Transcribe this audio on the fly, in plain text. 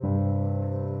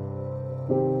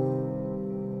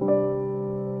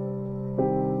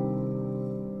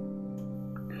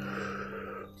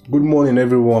Good morning,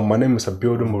 everyone. My name is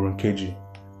Abiodun Moronkeji,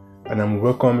 and I'm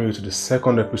welcoming you to the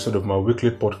second episode of my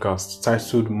weekly podcast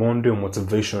titled Monday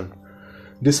Motivation.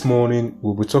 This morning,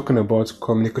 we'll be talking about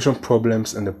communication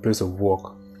problems in the place of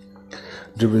work.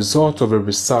 The result of a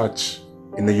research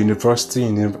in a university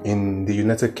in the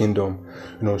United Kingdom,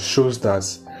 shows that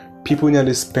people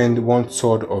nearly spend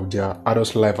 1/3 of their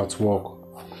adult life at work,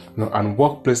 and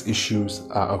workplace issues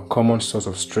are a common source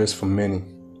of stress for many.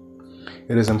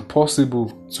 It is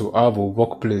impossible to have a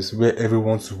workplace where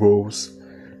everyone's roles,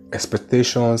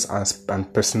 expectations,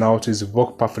 and personalities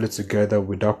work perfectly together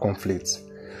without conflict.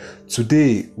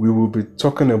 Today, we will be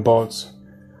talking about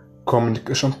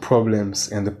communication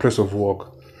problems in the place of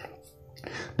work.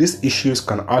 These issues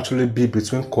can actually be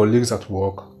between colleagues at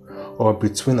work, or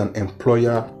between an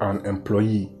employer and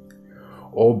employee,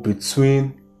 or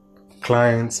between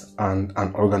clients and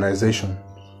an organization.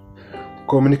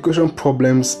 Communication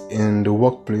problems in the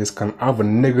workplace can have a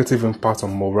negative impact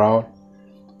on morale,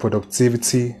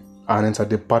 productivity, and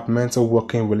interdepartmental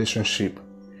working relationship.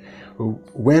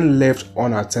 When left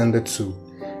unattended to,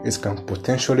 it can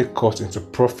potentially cut into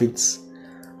profits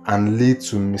and lead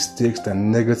to mistakes that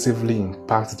negatively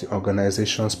impact the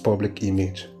organization's public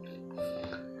image.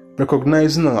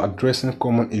 Recognizing and addressing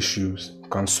common issues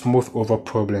can smooth over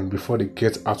problems before they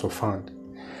get out of hand.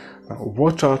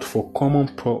 Watch out for common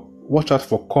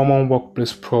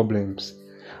workplace problems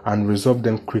and resolve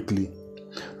them quickly.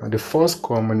 The first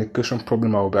communication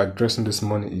problem I will be addressing this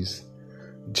morning is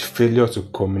the failure to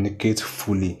communicate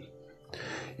fully.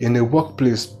 In a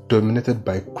workplace dominated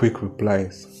by quick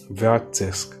replies via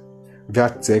text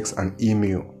and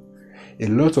email, a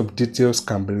lot of details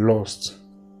can be lost,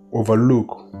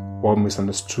 overlooked, or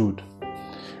misunderstood.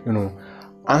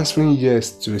 Answering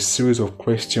yes to a series of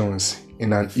questions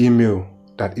in an email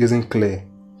that isn't clear,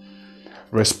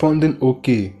 responding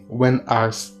okay when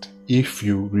asked if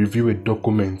you review a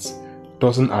document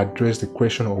doesn't address the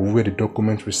question of where the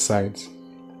document resides,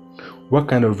 what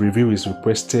kind of review is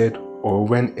requested, or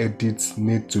when edits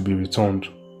need to be returned.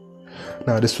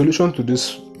 Now, the solution to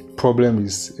this problem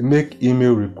is make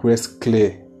email requests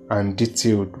clear and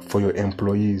detailed for your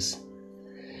employees.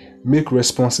 Make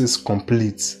responses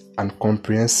complete and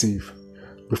comprehensive.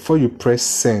 Before you press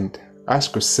send,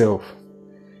 ask yourself,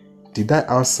 did I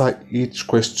answer each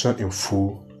question in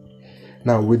full?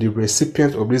 Now, will the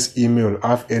recipient of this email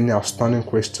have any outstanding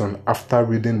question after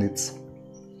reading it?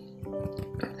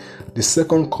 The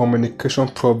second communication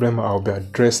problem I'll be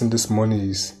addressing this morning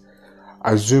is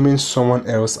assuming someone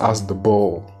else has the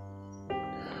ball.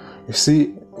 You see,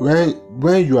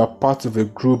 when you are part of a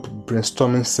group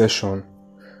brainstorming session,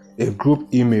 a group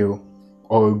email,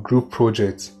 or a group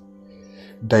project,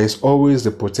 there is always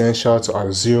the potential to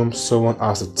assume someone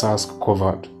has the task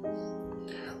covered.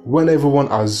 When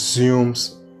everyone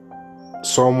assumes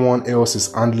someone else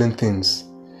is handling things,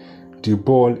 the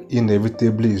ball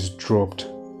inevitably is dropped,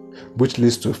 which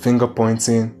leads to finger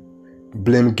pointing,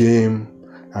 blame game,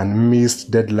 and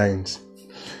missed deadlines.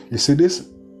 You see,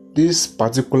 this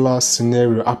particular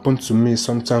scenario happened to me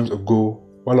some time ago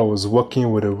while I was working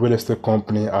with a real estate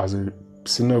company as a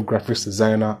senior graphics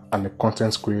designer and a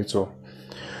content creator.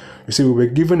 You see, we were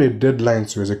given a deadline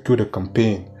to execute a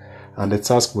campaign, and the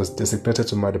task was designated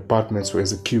to my department to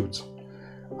execute.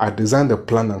 I designed the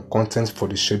plan and content for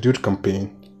the scheduled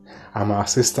campaign, and my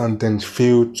assistant then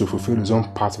failed to fulfill his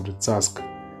own part of the task,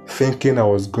 thinking I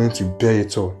was going to bear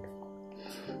it all.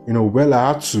 I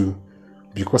had to,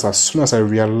 because as soon as I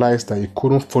realized that he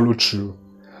couldn't follow through,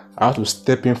 I had to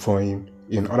step in for him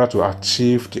in order to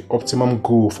achieve the optimum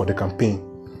goal for the campaign.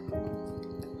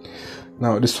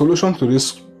 Now, the solution to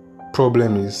this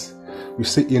problem is, you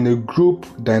see, in a group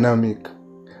dynamic,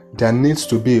 there needs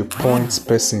to be a point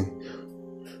person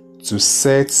to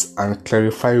set and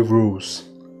clarify rules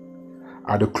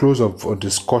at the close of a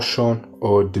discussion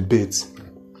or debate.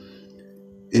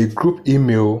 A group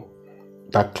email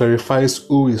that clarifies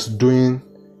who is doing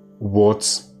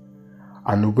what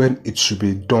and when it should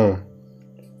be done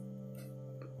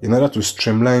in order to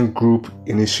streamline group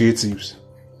initiatives.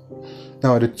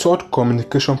 Now, the third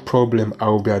communication problem I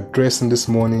will be addressing this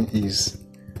morning is,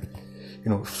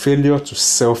 failure to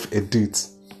self-edit.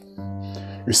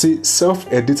 You see,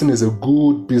 self-editing is a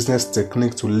good business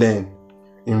technique to learn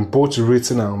in both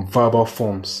written and verbal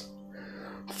forms.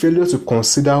 Failure to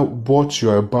consider what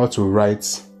you are about to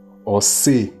write or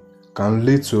say can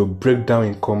lead to a breakdown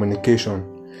in communication,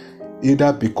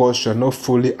 either because you are not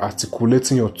fully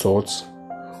articulating your thoughts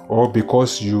or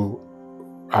because you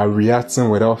are reacting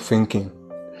without thinking,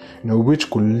 which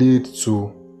could lead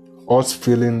to hurt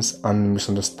feelings, and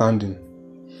misunderstanding.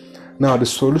 Now, the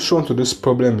solution to this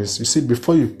problem is, you see,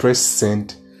 before you press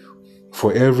send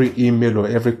for every email or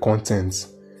every content,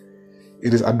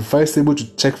 it is advisable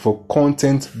to check for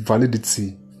content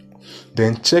validity.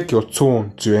 Then check your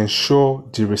tone to ensure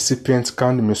the recipient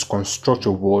can't misconstruct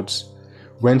your words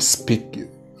when speaking.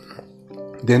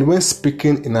 Then when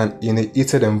speaking in a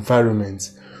heated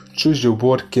environment, choose your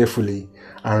word carefully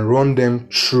and run them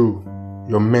through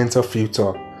your mental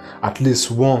filter at least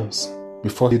once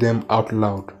before reading them out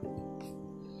loud.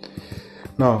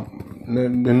 Now,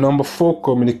 the number 4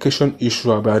 communication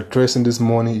issue I'll be addressing this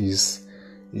morning is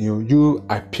you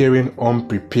appearing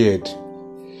unprepared.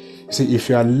 You see, if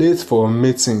you are late for a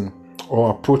meeting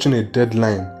or approaching a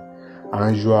deadline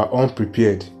and you are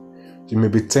unprepared, you may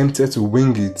be tempted to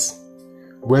wing it.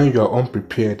 When you are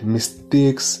unprepared,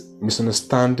 mistakes,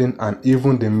 misunderstanding, and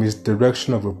even the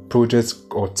misdirection of a project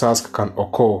or task can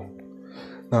occur.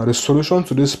 Now, the solution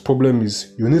to this problem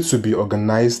is you need to be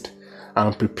organized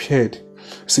and prepared.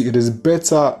 See,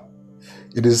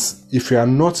 if you are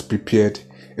not prepared,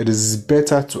 it is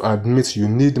better to admit you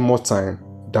need more time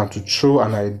than to throw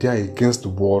an idea against the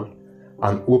wall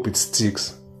and hope it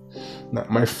sticks. Now,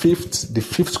 the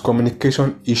fifth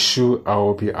communication issue I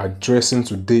will be addressing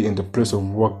today in the place of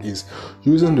work is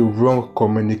using the wrong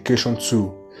communication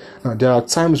tool. Now, there are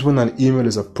times when an email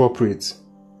is appropriate,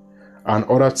 and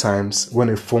other times when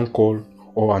a phone call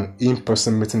or an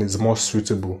in-person meeting is more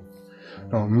suitable.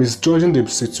 Now, misjudging the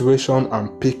situation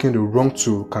and picking the wrong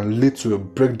tool can lead to a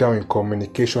breakdown in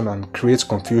communication and create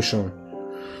confusion,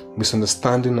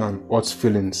 misunderstanding, and hurt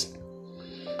feelings.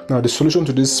 Now, the solution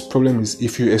to this problem is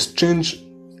if you exchange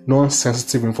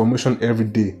non-sensitive information every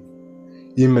day,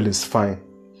 email is fine.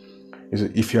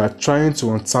 If you are trying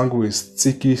to untangle a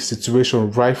sticky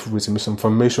situation rife with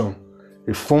misinformation,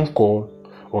 a phone call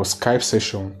or Skype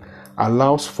session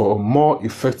allows for a more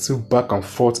effective back and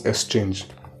forth exchange.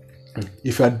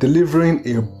 If you are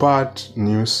delivering a bad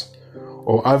news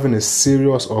or having a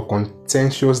serious or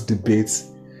contentious debate,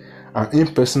 an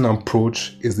in-person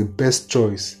approach is the best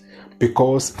choice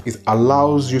because it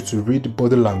allows you to read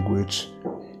body language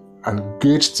and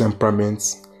gauge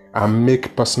temperaments and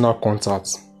make personal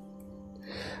contact.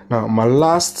 Now,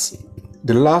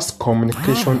 the last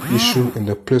communication issue in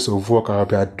the place of work I'll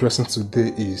be addressing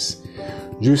today is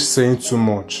you saying too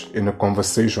much in a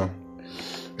conversation.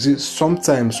 You see,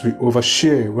 sometimes we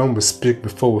overshare when we speak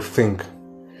before we think.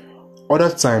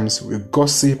 Other times we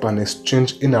gossip and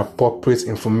exchange inappropriate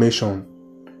information.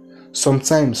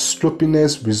 Sometimes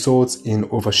sloppiness results in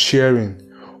oversharing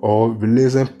or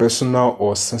releasing personal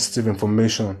or sensitive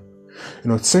information.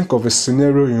 Think of a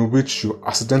scenario in which you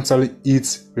accidentally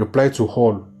hit reply to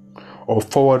all or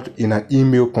forward in an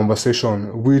email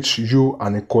conversation which you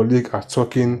and a colleague are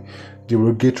talking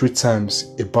derogatory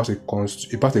terms about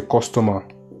a customer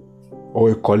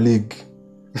or a colleague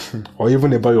or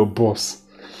even about your boss.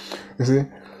 You see,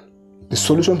 the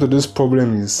solution to this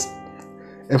problem is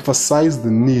emphasize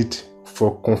the need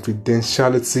for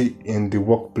confidentiality in the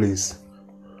workplace.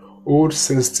 Hold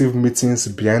sensitive meetings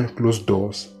behind closed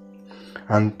doors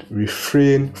and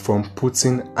refrain from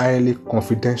putting highly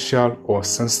confidential or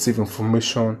sensitive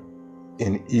information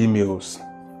in emails.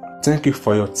 Thank you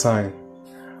for your time.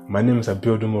 My name is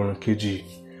Abiodun Moronkeji.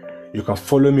 You can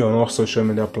follow me on all social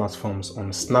media platforms,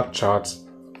 on Snapchat,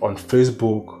 on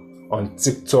Facebook, on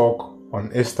TikTok, on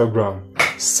Instagram.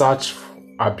 Search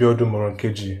Abiodun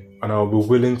Moronkeji and I will be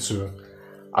willing to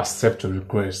accept your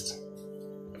request.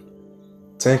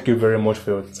 Thank you very much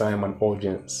for your time and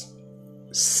audience.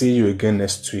 See you again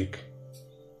next week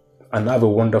and have a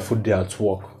wonderful day at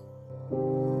work.